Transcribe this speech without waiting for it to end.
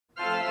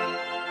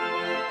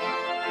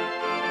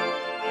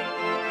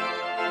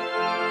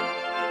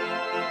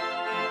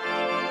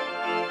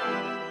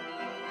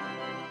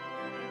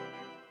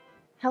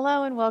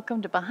Hello and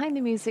welcome to Behind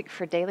the Music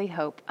for Daily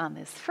Hope on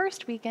this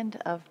first weekend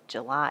of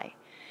July.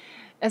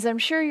 As I'm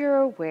sure you're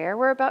aware,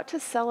 we're about to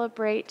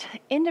celebrate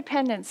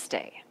Independence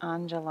Day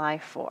on July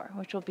 4,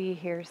 which will be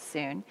here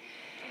soon.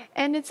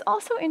 And it's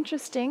also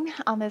interesting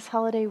on this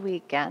holiday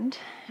weekend,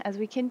 as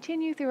we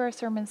continue through our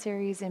sermon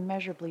series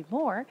Immeasurably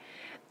More,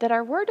 that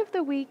our word of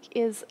the week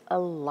is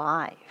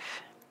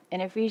alive. In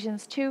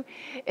Ephesians 2,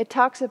 it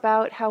talks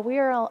about how we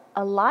are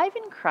alive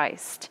in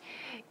Christ,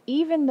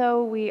 even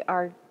though we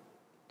are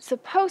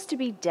supposed to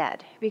be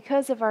dead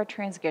because of our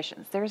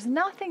transgressions. There's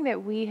nothing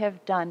that we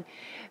have done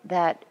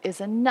that is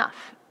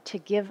enough to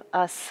give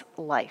us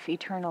life,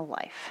 eternal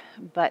life.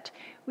 But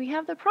we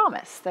have the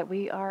promise that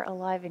we are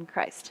alive in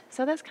Christ.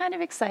 So that's kind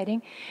of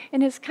exciting,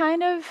 and it's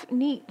kind of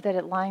neat that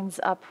it lines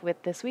up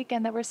with this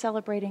weekend that we're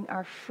celebrating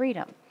our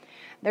freedom.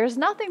 There's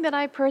nothing that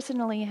I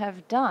personally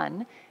have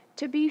done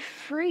to be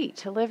free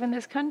to live in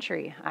this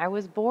country. I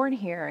was born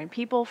here, and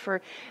people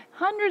for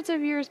hundreds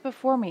of years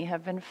before me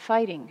have been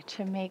fighting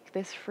to make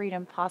this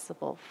freedom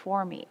possible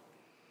for me.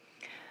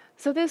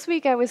 So this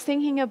week I was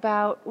thinking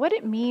about what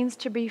it means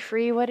to be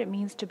free, what it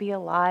means to be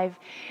alive,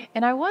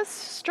 and I was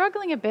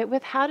struggling a bit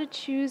with how to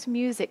choose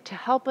music to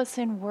help us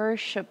in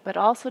worship, but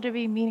also to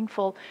be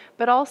meaningful,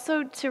 but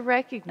also to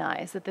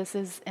recognize that this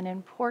is an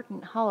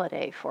important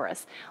holiday for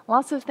us.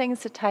 Lots of things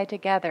to tie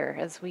together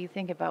as we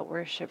think about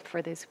worship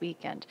for this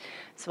weekend.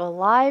 So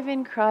alive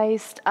in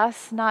Christ,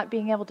 us not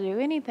being able to do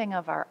anything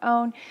of our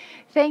own,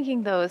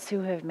 thanking those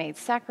who have made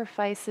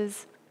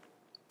sacrifices.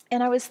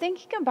 And I was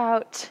thinking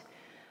about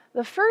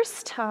the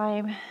first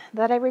time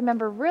that I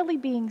remember really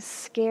being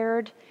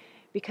scared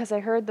because I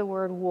heard the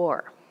word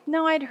war.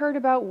 Now, I'd heard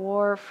about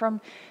war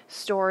from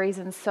stories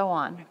and so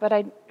on, but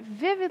I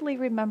vividly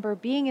remember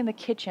being in the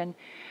kitchen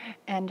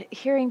and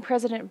hearing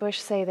President Bush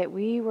say that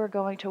we were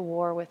going to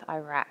war with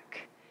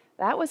Iraq.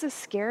 That was a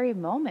scary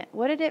moment.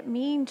 What did it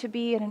mean to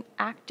be in an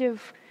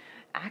active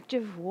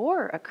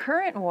war, a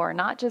current war,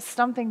 not just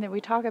something that we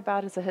talk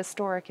about as a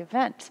historic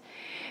event?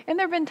 And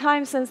there have been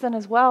times since then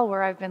as well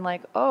where I've been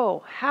like,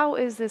 oh, how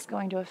is this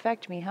going to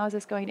affect me? How is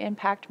this going to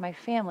impact my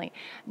family?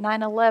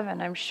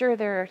 9/11, I'm sure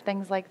there are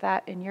things like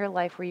that in your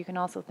life where you can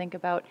also think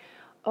about,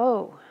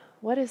 oh,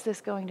 what is this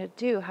going to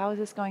do? How is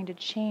this going to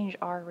change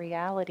our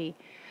reality?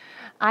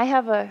 I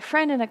have a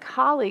friend and a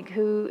colleague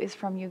who is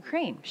from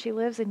Ukraine. She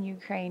lives in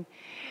Ukraine,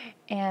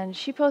 and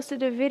she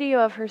posted a video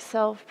of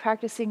herself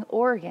practicing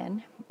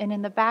organ, and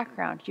in the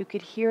background you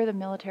could hear the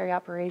military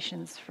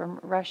operations from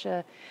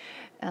Russia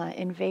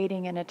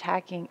invading and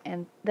attacking,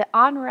 and the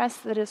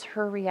unrest that is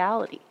her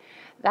reality.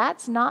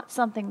 That's not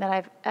something that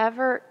I've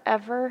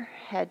ever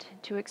had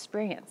to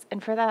experience,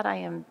 and for that I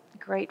am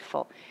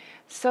grateful,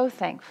 so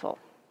thankful.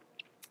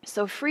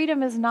 So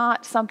freedom is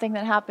not something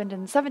that happened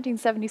in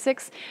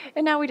 1776,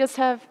 and now we just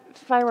have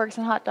fireworks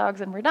and hot dogs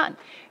and we're done.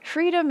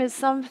 Freedom is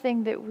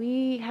something that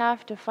we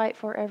have to fight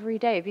for every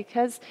day,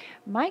 because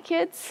my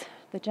kids,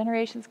 the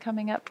generations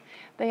coming up,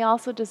 they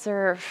also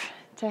deserve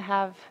to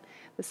have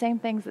the same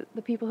things that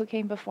the people who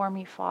came before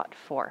me fought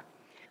for.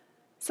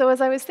 So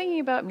as I was thinking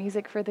about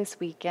music for this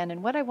weekend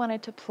and what I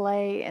wanted to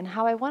play and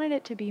how I wanted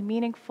it to be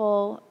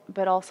meaningful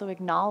but also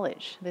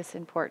acknowledge this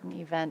important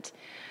event,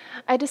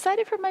 I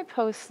decided for my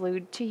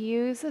postlude to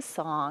use a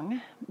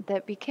song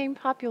that became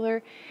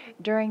popular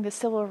during the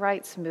Civil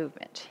Rights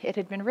Movement. It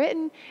had been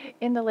written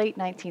in the late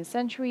 19th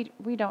century.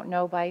 We don't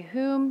know by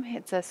whom.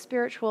 It's a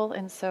spiritual,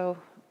 and so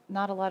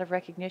not a lot of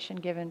recognition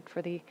given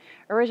for the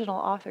original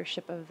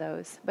authorship of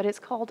those. But it's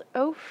called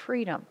 "Oh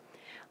Freedom."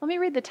 Let me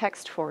read the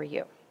text for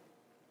you.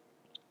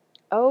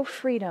 Oh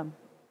freedom,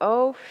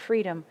 oh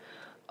freedom,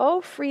 oh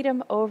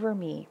freedom over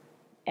me.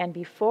 And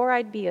before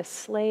I'd be a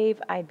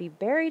slave, I'd be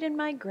buried in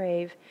my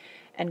grave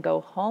and go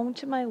home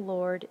to my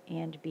Lord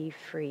and be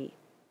free.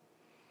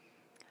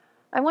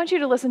 I want you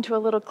to listen to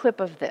a little clip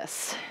of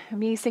this.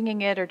 Me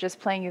singing it or just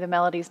playing you the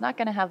melody is not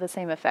going to have the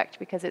same effect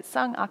because it's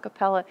sung a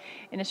cappella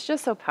and it's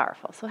just so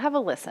powerful. So have a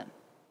listen.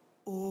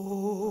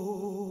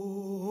 Oh,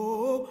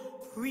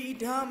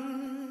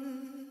 freedom.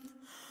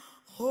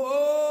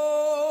 Oh,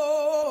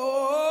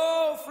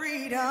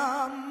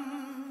 freedom.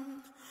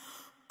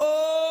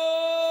 Oh,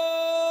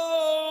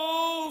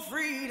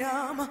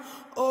 freedom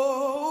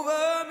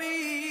over me.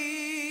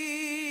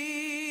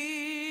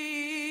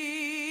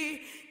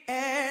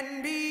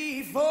 And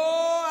before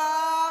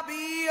I'll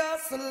be a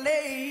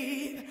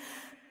slave,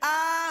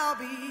 I'll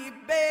be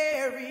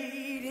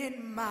buried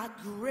in my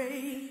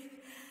grave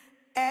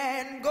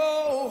and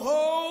go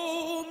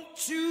home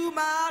to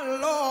my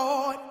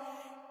Lord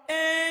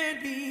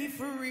and be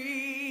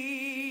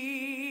free.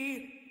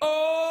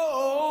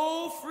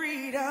 Oh,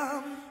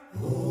 freedom.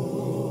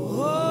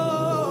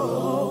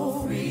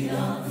 Oh,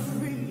 freedom.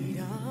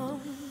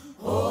 Freedom.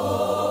 Oh,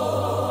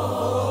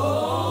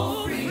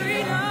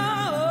 freedom.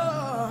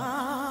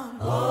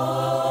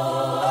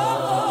 Oh,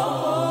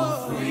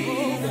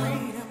 freedom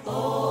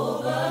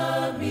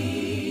over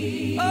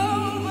me.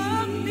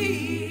 Over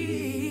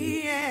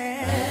me.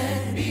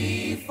 And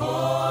before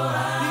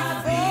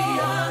I be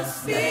a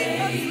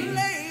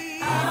slave,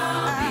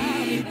 I'll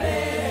be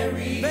buried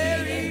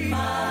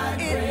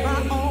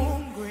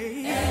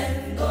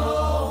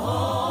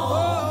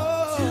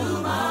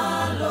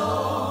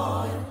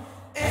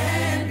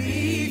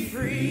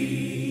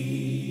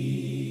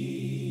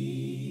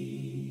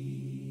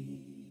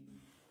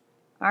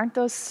Aren't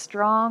those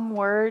strong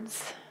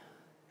words?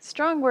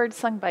 Strong words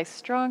sung by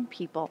strong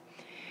people.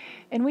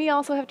 And we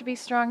also have to be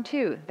strong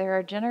too. There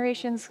are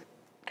generations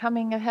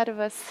coming ahead of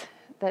us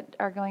that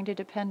are going to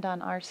depend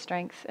on our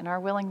strength and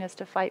our willingness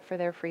to fight for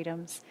their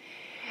freedoms.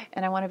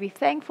 And I want to be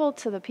thankful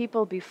to the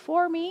people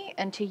before me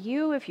and to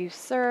you if you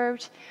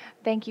served.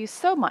 Thank you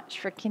so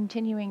much for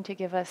continuing to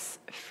give us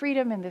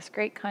freedom in this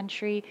great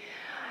country.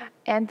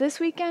 And this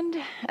weekend,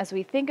 as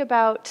we think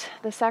about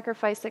the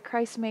sacrifice that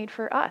Christ made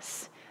for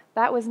us,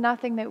 that was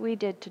nothing that we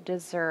did to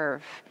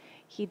deserve.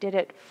 He did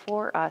it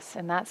for us,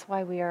 and that's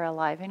why we are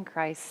alive in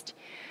Christ.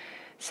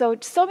 So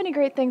many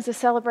great things to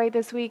celebrate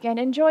this weekend.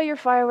 Enjoy your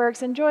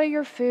fireworks, enjoy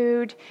your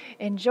food,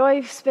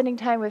 enjoy spending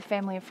time with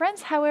family and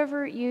friends,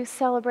 however you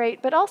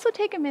celebrate, but also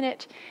take a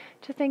minute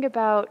to think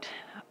about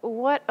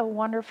what a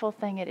wonderful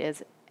thing it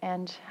is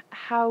and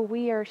how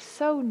we are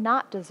so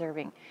not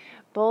deserving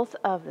both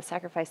of the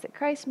sacrifice that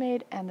Christ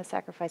made and the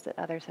sacrifice that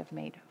others have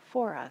made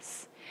for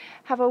us.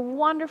 Have a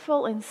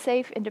wonderful and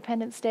safe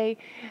Independence Day,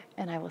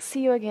 and I will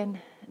see you again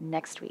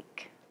next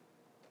week.